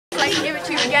give it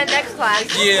to you again next class.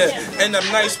 Yeah, and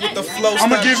I'm nice with the flow. I'm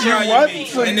gonna give you what?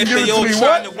 So and if they all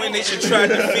trying to win, they should try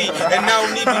to defeat. And I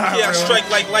don't even care, I strike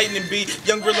like lightning B.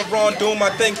 Young Rilla Ron doing my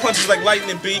thing, punches like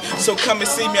lightning B. So come and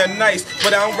see me, I'm nice,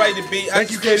 but I don't write it B. I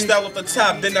just freestyle off the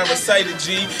top, then I recite it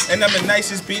G. And I'm the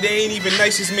nicest B, they ain't even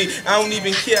nice as me. I don't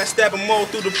even care, I stab them all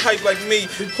through the pipe like me.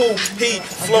 Who? He,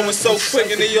 flowing so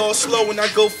quick and they all slow and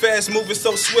I go fast, moving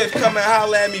so swift. Come and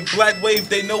holler at me, Black Wave,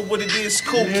 they know what it is.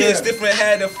 Cool kids, different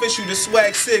hat, official, the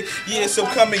swag sick. Yeah, so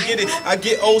come and get it. I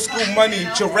get old school money,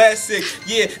 Jurassic.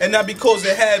 Yeah, and I be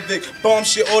causing havoc. Bomb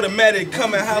shit automatic.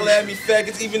 Come and holler at me,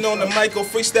 faggots. Even on the micro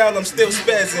freestyle, I'm still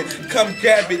spazzing. Come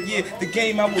grab it. Yeah, the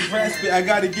game I will grasp it. I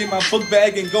gotta get my book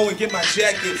bag and go and get my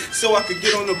jacket so I could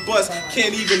get on the bus.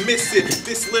 Can't even miss it.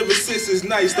 This lyricist is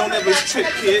nice. Don't ever trip,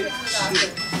 kid.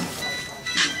 Shit.